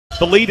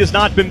The lead has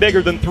not been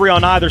bigger than 3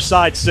 on either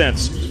side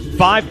since.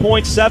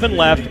 5.7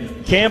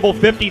 left. Campbell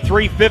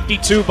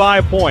 53-52 by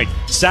a point.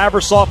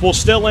 Saversoff will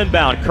still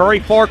inbound. Curry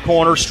far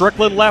corner,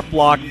 Strickland left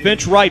block,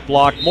 Finch right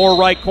block, Moore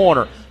right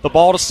corner. The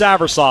ball to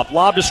Saversoff,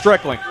 lob to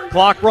Strickland.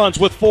 Clock runs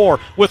with 4,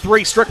 with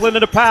 3. Strickland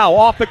into Powell,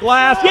 off the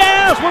glass.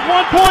 Yes, with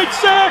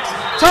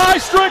 1.6. Ty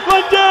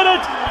Strickland did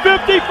it.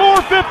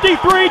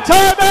 54-53,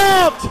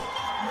 timeout.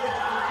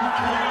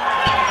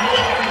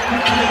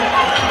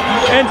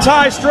 And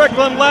Ty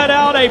Strickland let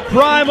out a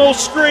primal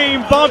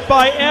scream, bumped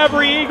by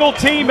every Eagle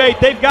teammate.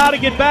 They've got to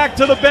get back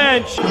to the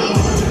bench.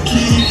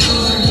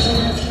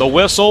 The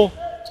whistle.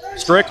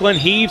 Strickland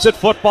heaves it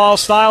football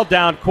style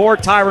down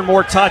court. Tyron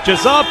Moore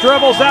touches up,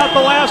 dribbles out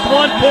the last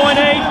 1.8,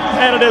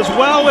 and it is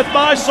well with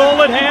my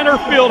soul at Hanner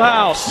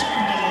Fieldhouse.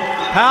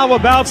 How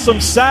about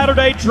some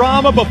Saturday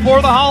drama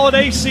before the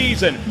holiday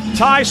season?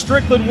 Ty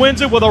Strickland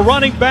wins it with a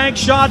running bank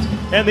shot,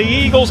 and the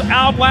Eagles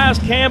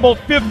outlast Campbell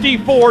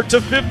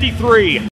 54-53.